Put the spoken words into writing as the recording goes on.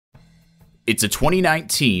It's a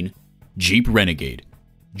 2019 Jeep Renegade.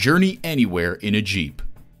 Journey anywhere in a Jeep.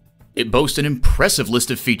 It boasts an impressive list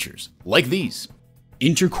of features, like these: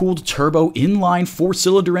 intercooled turbo inline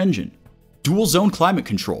 4-cylinder engine, dual zone climate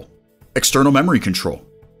control, external memory control,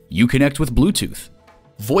 Uconnect with Bluetooth,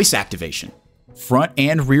 voice activation, front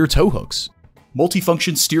and rear tow hooks,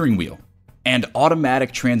 multifunction steering wheel, and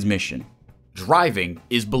automatic transmission. Driving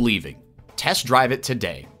is believing. Test drive it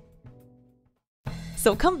today.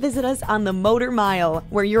 So come visit us on the Motor Mile,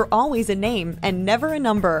 where you're always a name and never a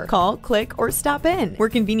number. Call, click, or stop in. We're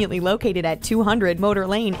conveniently located at 200 Motor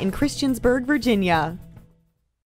Lane in Christiansburg, Virginia.